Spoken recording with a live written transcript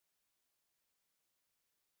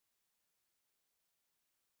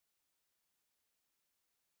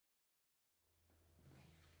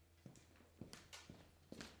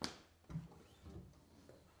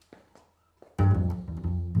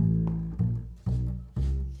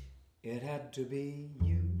had to be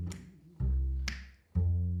you.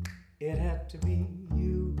 It had to be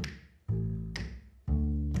you.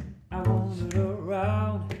 I wandered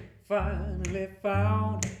around, finally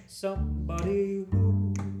found somebody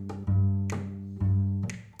who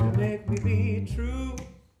could make me be true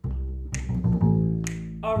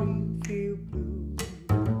or even feel blue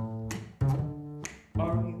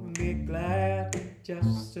or even be glad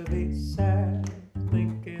just to be sad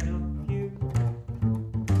thinking of you.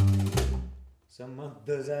 Some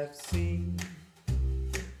others I've seen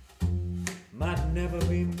might never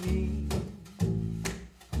be me,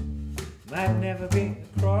 might never be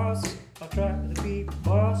cross or try to be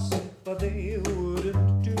boss, but they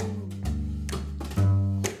wouldn't do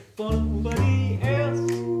for nobody else.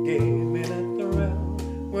 Gave me that thrill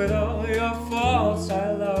with all your faults.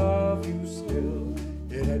 I love you still.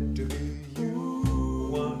 It had to be you,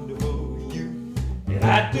 wonderful you. It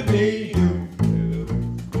had to be you.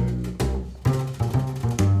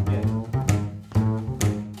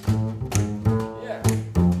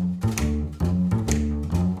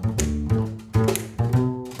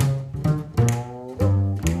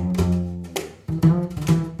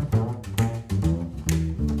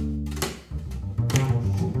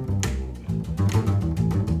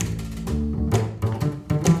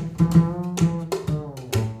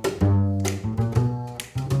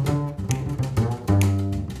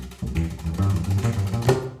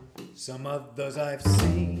 Some others I've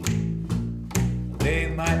seen, they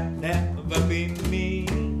might never be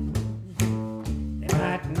mean, they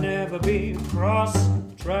might never be cross,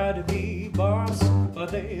 try to be boss, but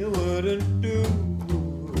they wouldn't do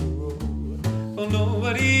for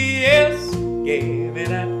nobody else. Gave me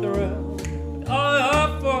that thrill with all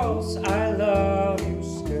your faults. I love you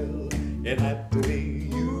still. It had to be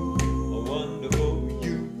you, a wonderful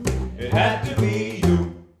you. It had to be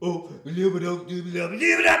you. Oh, I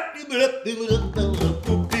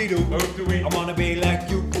wanna be like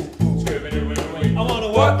you. I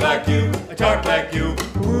wanna walk like you, I talk like you.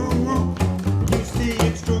 You see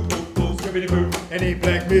it's true. And eat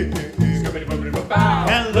like me.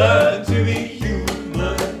 And learn to be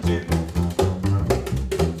human too.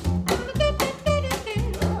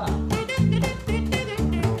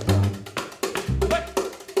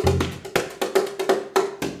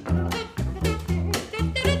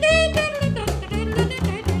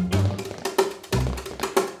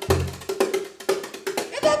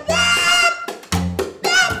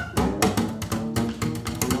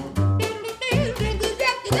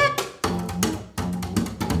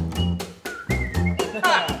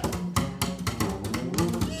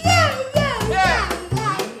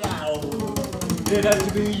 It had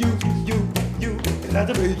to be you. It had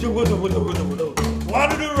to be you.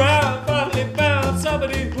 Wandered around, finally found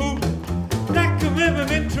somebody who that could never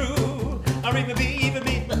be true, or even be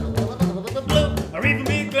blue, or even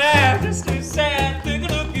be glad, just too sad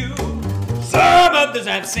thinking of you. Some others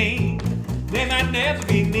I've seen, they might never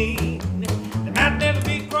be mean, they might never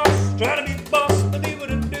be cross, try to be boss, but they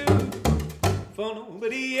wouldn't do for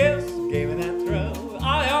nobody else. Gave me that thrill,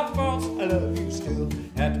 all your faults, I love you still.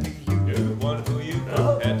 Had to be you, wonderful you.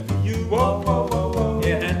 Had to be you.